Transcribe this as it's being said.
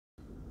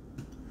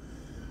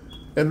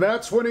And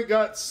that's when it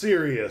got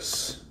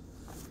serious,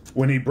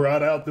 when he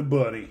brought out the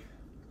bunny.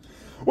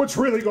 What's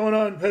really going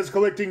on, PEZ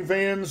collecting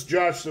fans?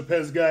 Josh the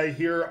PEZ guy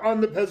here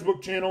on the PEZ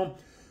Book channel.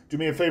 Do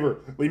me a favor,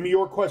 leave me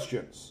your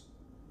questions,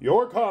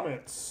 your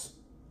comments,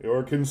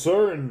 your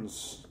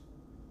concerns.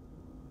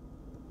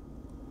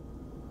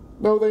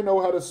 No, they know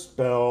how to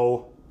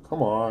spell.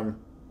 Come on.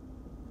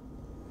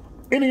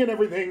 Any and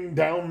everything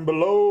down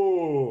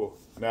below.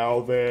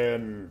 Now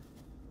then.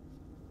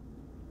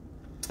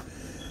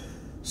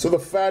 So the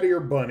Fat Ear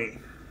Bunny.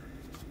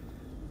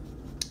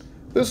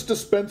 This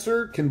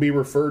dispenser can be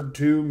referred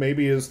to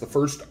maybe as the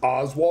first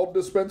Oswald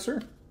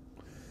dispenser.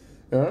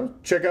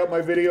 Check out my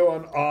video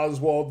on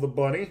Oswald the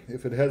Bunny.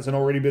 If it hasn't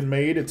already been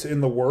made, it's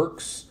in the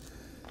works.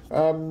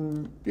 Yeah.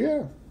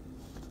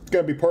 It's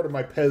going to be part of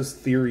my PEZ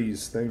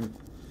theories thing.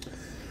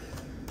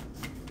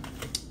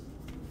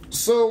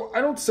 So,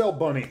 I don't sell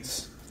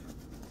bunnies.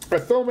 I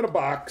throw them in a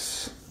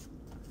box.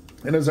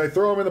 And as I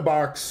throw them in the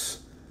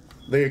box,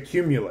 they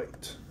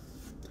accumulate.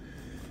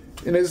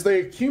 And as they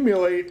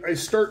accumulate, I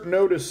start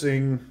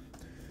noticing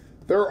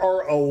there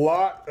are a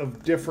lot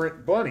of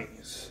different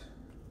bunnies.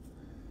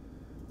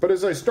 But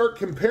as I start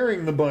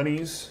comparing the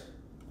bunnies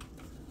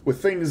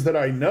with things that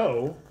I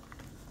know,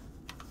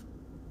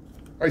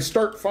 I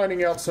start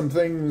finding out some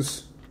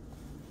things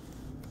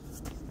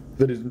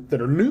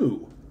that are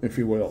new, if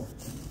you will.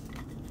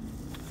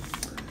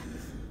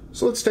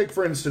 So let's take,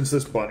 for instance,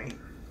 this bunny.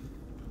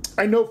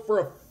 I know for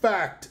a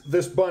fact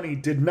this bunny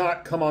did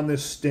not come on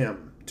this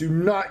stem. Do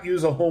not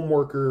use a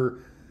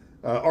homeworker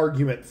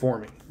argument for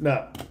me.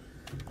 No.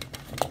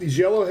 These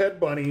yellowhead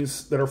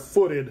bunnies that are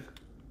footed,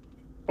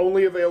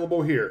 only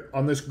available here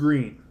on this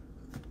green.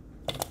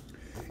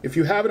 If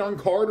you have it on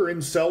card or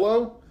in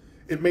cello,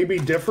 it may be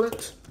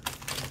different.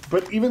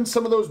 But even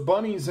some of those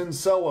bunnies in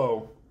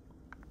cello,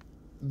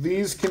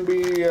 these can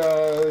be,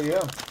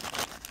 yeah,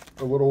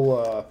 a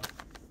little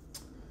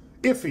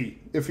iffy,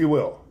 if you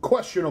will.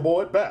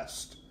 Questionable at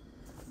best.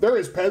 There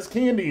is PEZ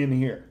candy in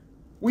here.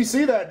 We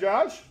see that,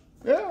 Josh.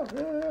 Yeah.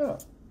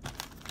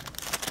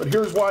 But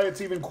here's why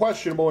it's even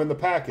questionable in the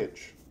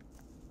package.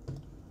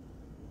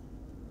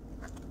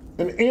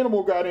 An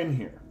animal got in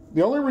here.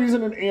 The only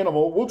reason an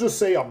animal, we'll just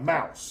say a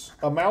mouse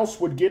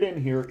would get in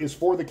here is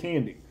for the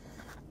candy.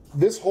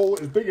 This hole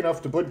is big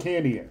enough to put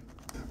candy in.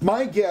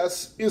 My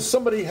guess is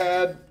somebody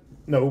had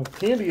no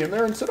candy in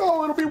there and said,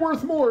 oh, it'll be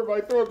worth more if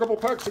I throw a couple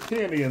packs of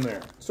candy in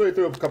there. So they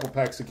threw a couple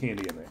packs of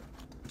candy in there.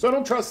 So I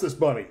don't trust this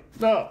bunny.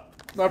 No,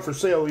 not for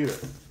sale either.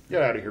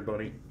 Get out of here,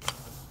 bunny.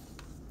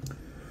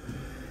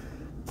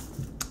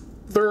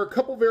 There are a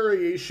couple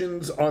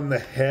variations on the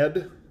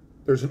head.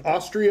 There's an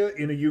Austria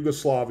and a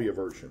Yugoslavia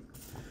version.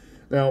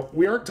 Now,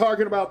 we aren't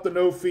talking about the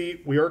no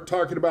feet. We aren't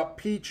talking about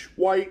peach,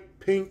 white,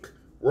 pink.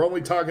 We're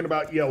only talking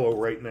about yellow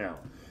right now.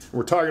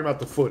 We're talking about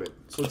the footed.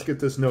 So let's get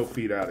this no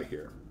feet out of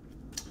here.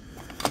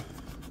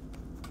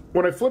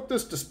 When I flip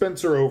this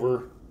dispenser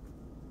over,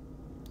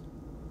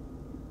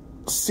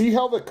 see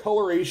how the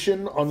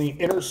coloration on the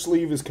inner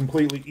sleeve is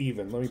completely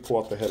even. Let me pull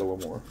out the head a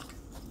little more.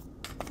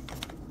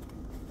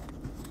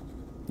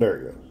 There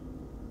it goes.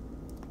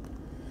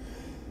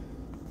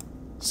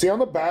 See on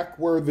the back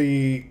where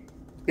the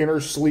inner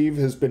sleeve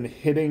has been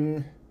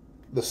hitting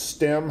the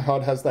stem, how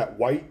it has that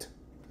white?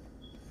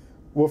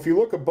 Well, if you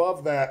look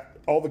above that,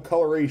 all the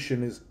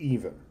coloration is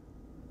even.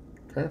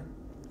 Okay?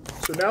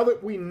 So now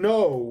that we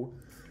know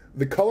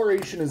the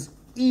coloration is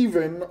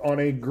even on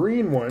a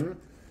green one,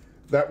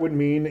 that would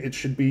mean it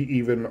should be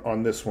even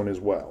on this one as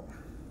well.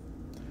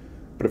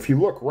 But if you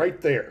look right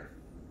there,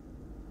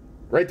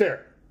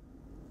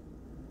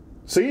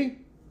 see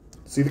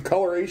the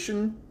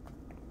coloration?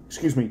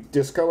 Excuse me,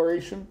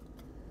 discoloration?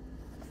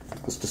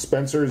 This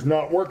dispenser is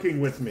not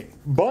working with me.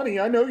 Bunny,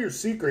 I know your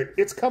secret.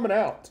 It's coming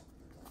out.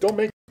 Don't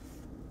make...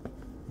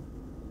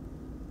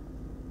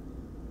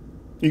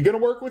 You gonna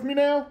work with me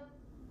now?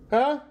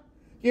 Huh?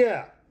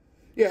 Yeah.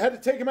 Yeah, had to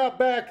take him out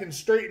back and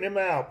straighten him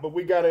out, but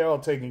we got it all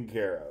taken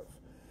care of.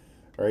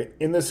 All right,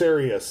 in this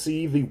area,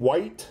 see the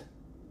white?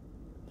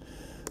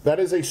 That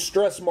is a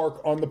stress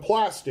mark on the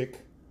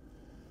plastic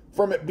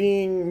from it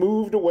being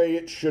moved away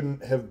it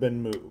shouldn't have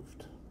been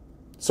moved.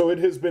 So it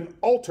has been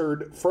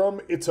altered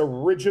from its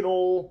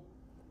original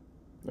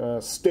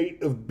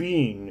state of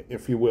being,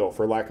 if you will,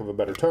 for lack of a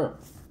better term.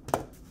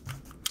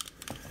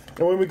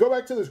 And when we go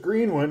back to this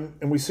green one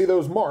and we see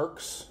those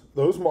marks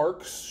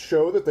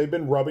show that they've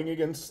been rubbing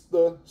against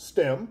the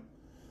stem,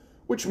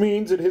 which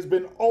means it has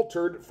been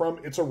altered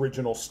from its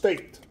original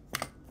state.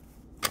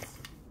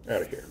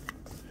 Out of here.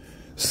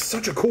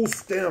 Such a cool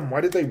stem.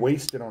 Why did they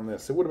waste it on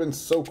this? It would have been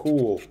so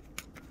cool.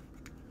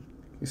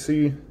 You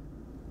see?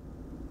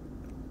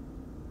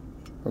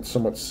 That's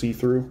somewhat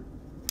see-through.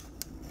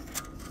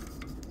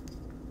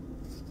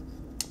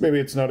 Maybe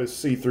it's not as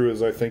see-through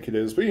as I think it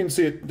is, but you can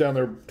see it down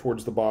there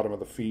towards the bottom of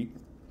the feet.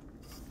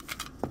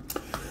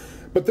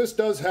 But this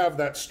does have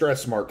that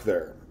stress mark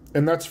there.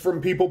 And that's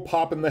from people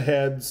popping the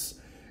heads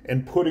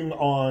and putting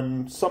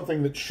on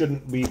something that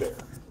shouldn't be there.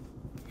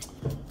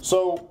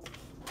 So,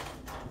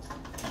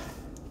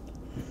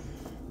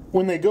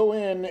 when they go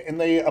in and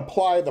they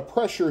apply the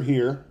pressure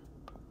here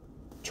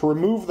to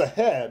remove the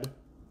head,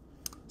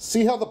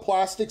 see how the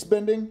plastic's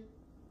bending?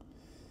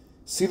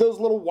 See those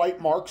little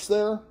white marks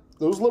there?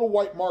 Those little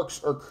white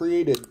marks are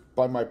created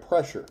by my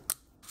pressure.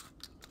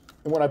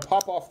 And when I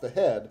pop off the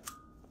head,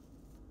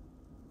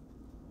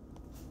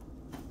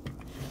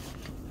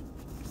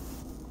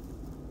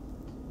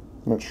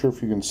 I'm not sure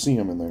if you can see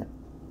them in there.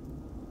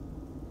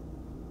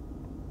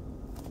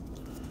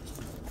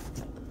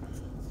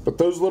 But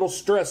those little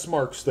stress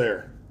marks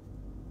there,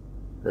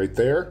 right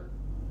there,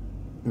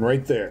 and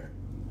right there,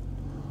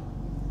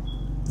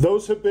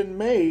 those have been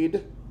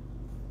made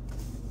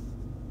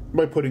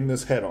by putting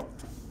this head on.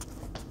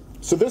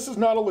 So this is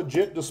not a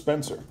legit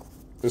dispenser.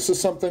 This is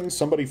something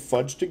somebody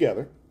fudged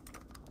together,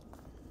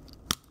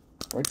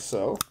 like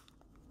so.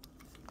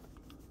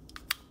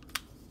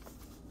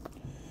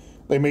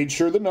 They made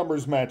sure the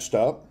numbers matched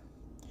up.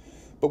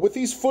 But with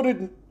these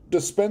footed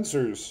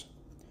dispensers,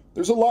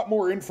 there's a lot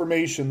more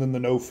information than the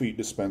no-feet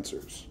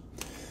dispensers.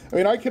 I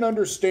mean, I can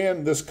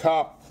understand this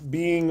cop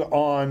being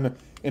on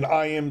an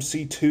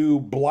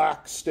IMC2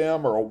 black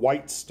stem or a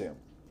white stem.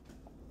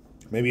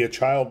 Maybe a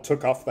child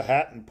took off the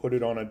hat and put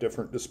it on a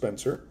different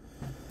dispenser.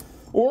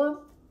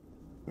 Or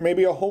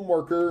maybe a home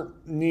worker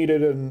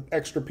needed an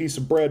extra piece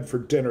of bread for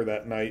dinner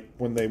that night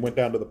when they went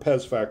down to the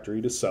PEZ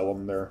factory to sell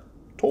them their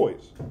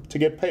toys to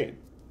get paid.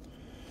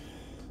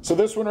 So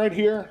this one right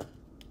here,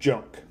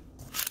 junk.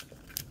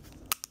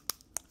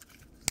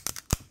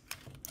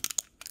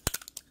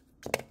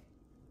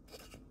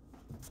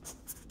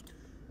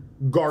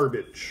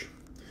 Garbage.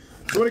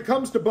 So when it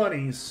comes to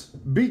bunnies,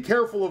 be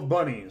careful of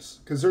bunnies,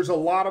 because there's a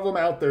lot of them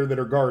out there that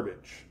are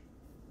garbage.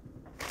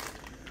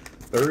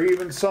 There are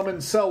even some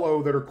in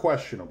cello that are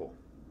questionable.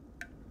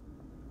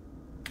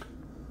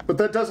 But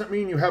that doesn't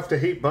mean you have to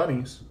hate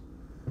bunnies.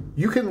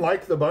 You can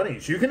like the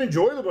bunnies. You can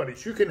enjoy the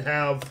bunnies. You can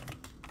have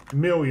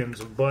millions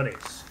of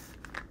bunnies.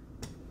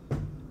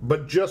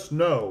 But just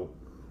know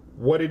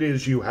what it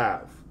is you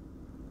have.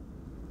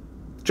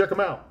 Check them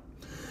out.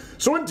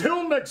 So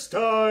until next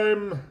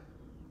time,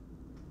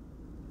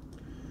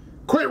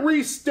 quit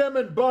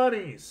re-stemming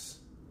bunnies.